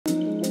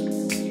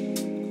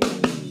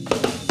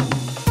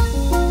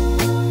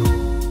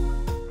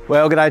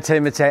Well, g'day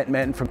team, it's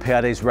Manton from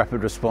PRD's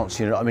Rapid Response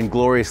Unit. I'm in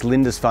glorious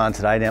Lindisfarne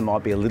today. Now it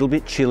might be a little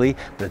bit chilly,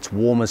 but it's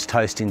warm as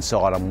toast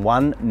inside. I'm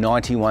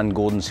 191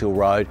 Gordons Hill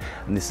Road,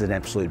 and this is an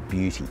absolute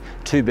beauty.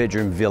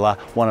 2-bedroom villa,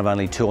 one of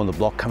only 2 on the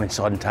block. Come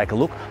inside and take a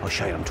look. I'll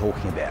show you what I'm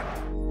talking about.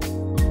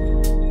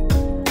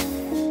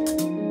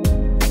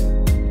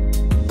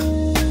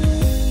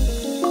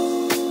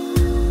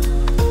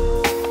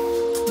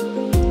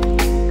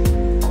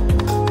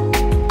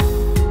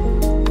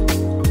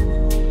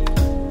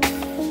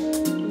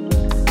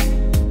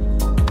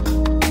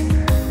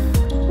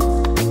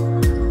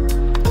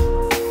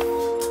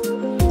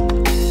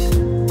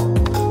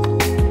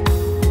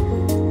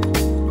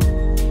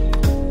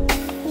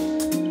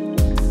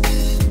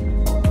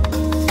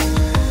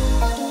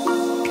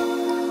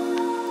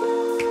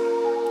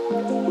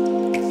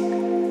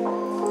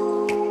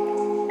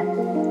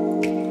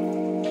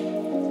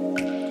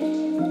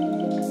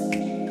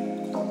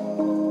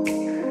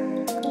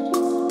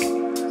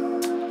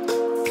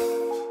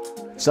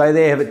 So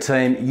there you have it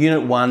team,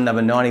 Unit 1,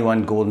 number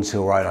 91 Gordons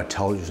Hill Road. I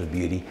told you it was a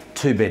beauty.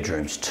 2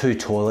 bedrooms, 2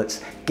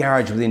 toilets,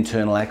 garage with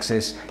internal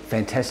access,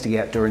 fantastic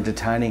outdoor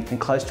entertaining and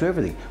close to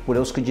everything. What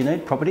else could you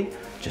need? Property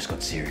just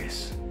got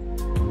serious.